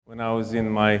When I was in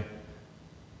my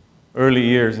early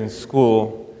years in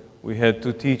school, we had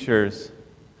two teachers.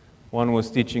 One was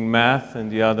teaching math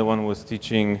and the other one was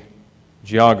teaching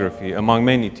geography, among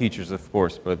many teachers, of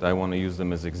course, but I want to use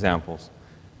them as examples.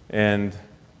 And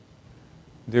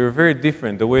they were very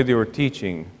different, the way they were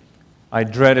teaching. I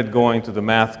dreaded going to the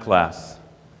math class.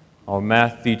 Our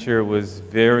math teacher was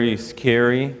very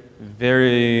scary,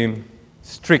 very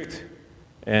strict,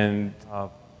 and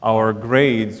our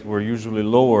grades were usually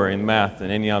lower in math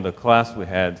than any other class we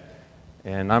had.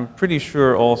 And I'm pretty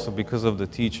sure also because of the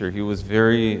teacher, he was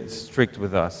very strict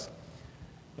with us.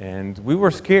 And we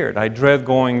were scared. I dread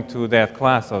going to that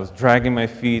class. I was dragging my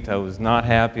feet. I was not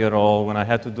happy at all. When I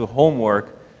had to do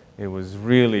homework, it was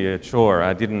really a chore.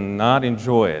 I did not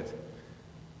enjoy it.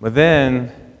 But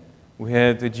then we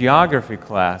had the geography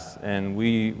class, and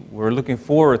we were looking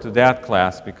forward to that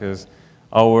class because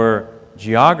our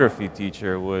geography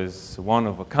teacher was one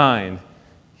of a kind.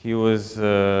 He was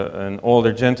an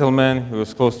older gentleman. He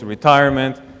was close to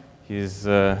retirement. His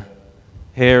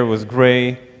hair was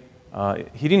gray.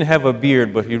 He didn't have a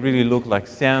beard, but he really looked like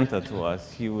Santa to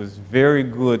us. He was very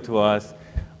good to us,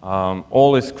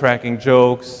 always cracking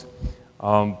jokes.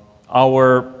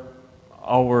 Our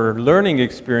learning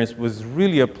experience was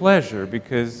really a pleasure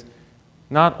because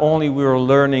not only we were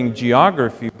learning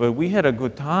geography, but we had a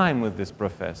good time with this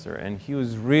professor, and he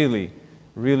was really,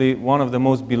 really one of the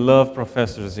most beloved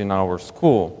professors in our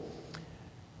school.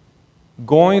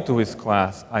 Going to his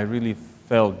class, I really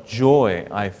felt joy,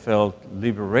 I felt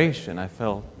liberation, I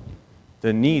felt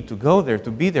the need to go there,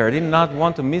 to be there. I did not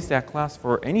want to miss that class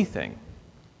for anything.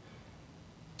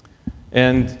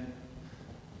 And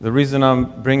the reason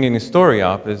I'm bringing a story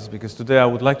up is because today I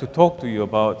would like to talk to you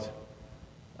about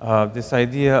this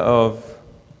idea of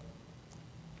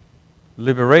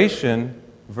liberation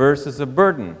versus a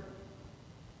burden.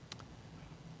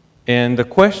 And the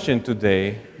question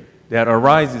today that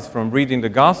arises from reading the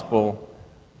gospel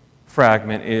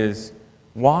fragment is,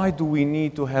 why do we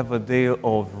need to have a day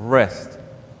of rest?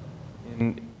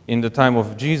 In the time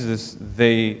of Jesus,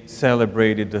 they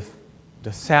celebrated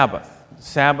the Sabbath. The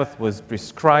Sabbath was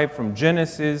prescribed from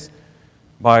Genesis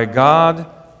by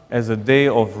God as a day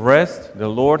of rest. The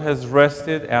Lord has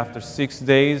rested after 6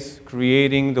 days,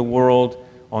 creating the world.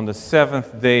 On the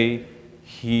seventh day,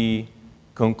 He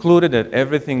concluded that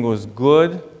everything was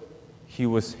good. He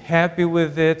was happy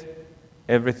with it.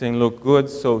 Everything looked good,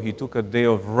 so He took a day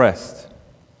of rest.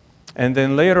 And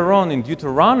then later on in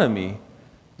Deuteronomy,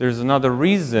 there's another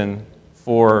reason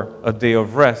for a day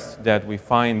of rest that we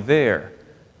find there.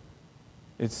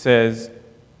 It says,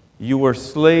 "You were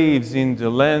slaves in the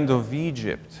land of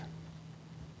Egypt.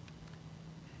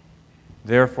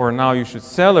 Therefore, now you should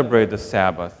celebrate the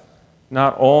Sabbath,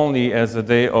 not only as a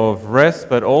day of rest,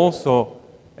 but also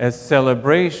as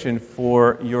celebration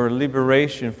for your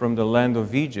liberation from the land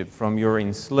of Egypt, from your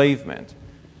enslavement."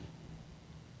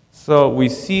 So we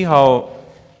see how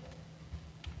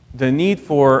the need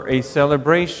for a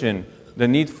celebration, the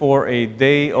need for a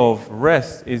day of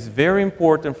rest is very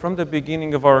important from the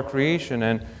beginning of our creation.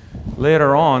 And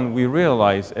later on, we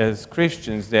realize as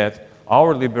Christians that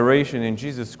our liberation in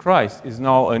Jesus Christ is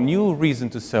now a new reason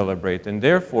to celebrate. And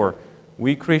therefore,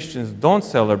 we Christians don't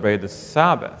celebrate the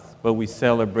Sabbath, but we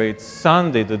celebrate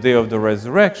Sunday, the day of the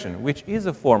resurrection, which is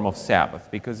a form of Sabbath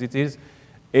because it is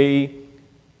a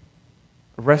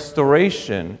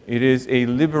restoration, it is a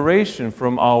liberation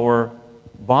from our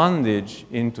bondage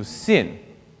into sin.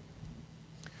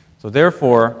 So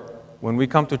therefore, when we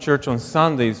come to church on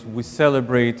Sundays, we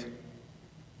celebrate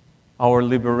our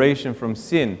liberation from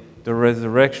sin, the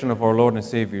resurrection of our Lord and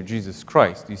Savior Jesus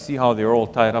Christ. You see how they're all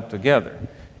tied up together.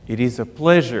 It is a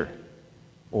pleasure,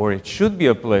 or it should be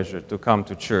a pleasure, to come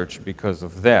to church because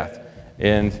of that.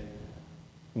 And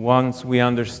once we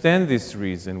understand this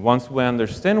reason, once we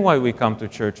understand why we come to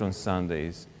church on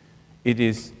Sundays,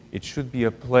 it should be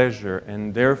a pleasure,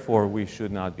 and therefore we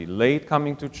should not be late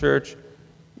coming to church.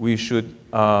 We should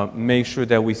make sure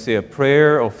that we say a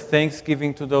prayer of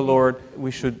thanksgiving to the Lord.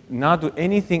 We should not do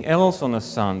anything else on a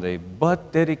Sunday,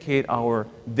 but dedicate our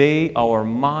day, our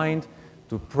mind,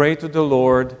 to pray to the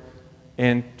Lord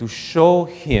and to show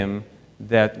Him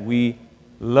that we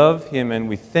love Him and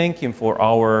we thank Him for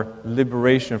our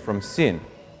liberation from sin.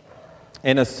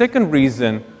 And a second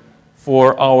reason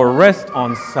for our rest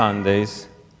on Sundays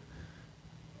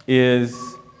is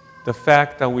the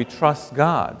fact that we trust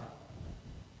God.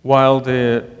 While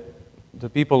the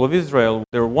people of Israel,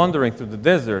 they were wandering through the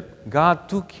desert, God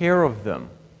took care of them.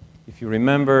 If you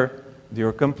remember, they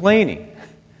were complaining.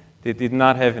 They did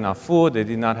not have enough food, they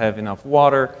did not have enough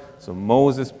water, so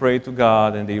Moses prayed to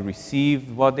God and they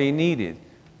received what they needed.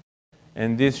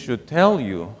 And this should tell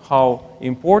you how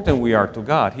important we are to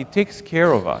God. He takes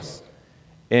care of us.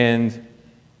 And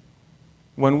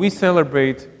when we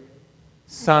celebrate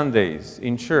Sundays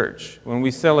in church, when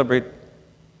we celebrate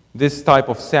this type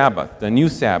of Sabbath, the new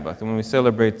Sabbath, and when we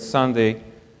celebrate Sunday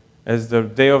as the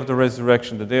day of the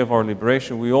resurrection, the day of our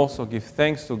liberation, we also give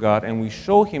thanks to God and we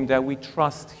show Him that we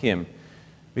trust Him.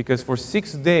 Because for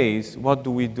 6 days, what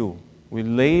do? We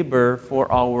labor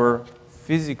for our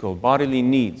physical, bodily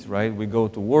needs, right? We go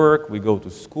to work, we go to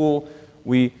school,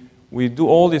 we do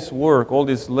all this work, all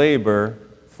this labor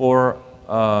for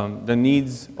the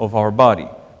needs of our body.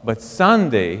 But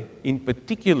Sunday, in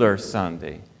particular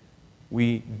Sunday,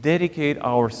 we dedicate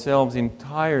ourselves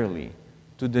entirely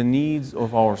to the needs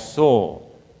of our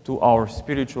soul, to our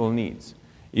spiritual needs.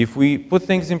 If we put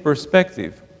things in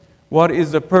perspective, what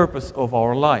is the purpose of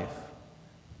our life?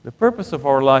 The purpose of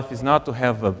our life is not to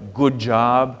have a good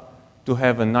job, to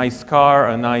have a nice car,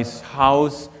 a nice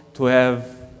house, to have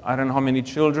I don't know how many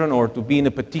children, or to be in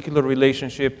a particular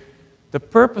relationship. The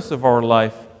purpose of our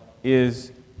life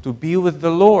is to be with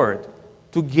the Lord,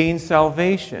 to gain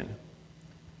salvation.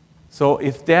 So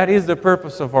if that is the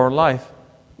purpose of our life,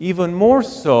 even more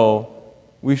so,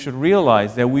 we should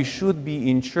realize that we should be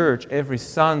in church every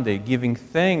Sunday giving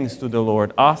thanks to the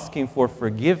Lord, asking for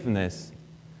forgiveness,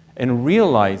 and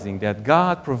realizing that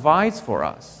God provides for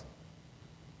us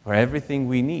for everything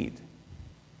we need.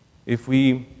 If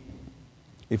we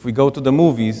go to the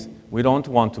movies, we don't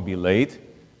want to be late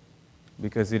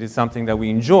because it is something that we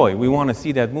enjoy. We want to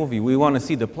see that movie. We want to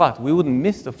see the plot. We wouldn't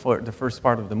miss the first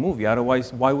part of the movie.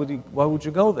 Otherwise, why would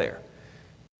you go there?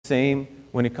 Same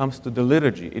when it comes to the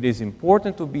liturgy. It is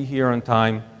important to be here on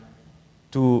time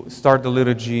to start the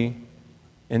liturgy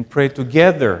and pray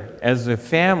together as a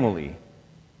family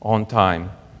on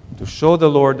time to show the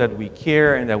Lord that we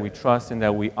care and that we trust and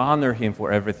that we honor Him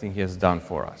for everything He has done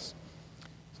for us.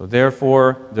 So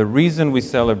therefore, the reason we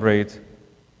celebrate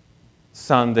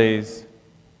Sundays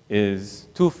is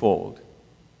twofold.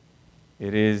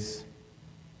 It is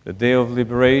the day of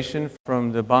liberation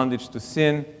from the bondage to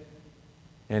sin,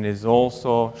 and is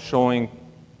also showing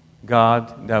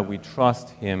God that we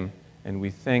trust Him and we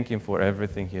thank Him for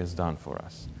everything He has done for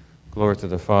us. Glory to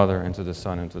the Father, and to the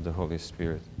Son, and to the Holy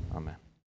Spirit. Amen.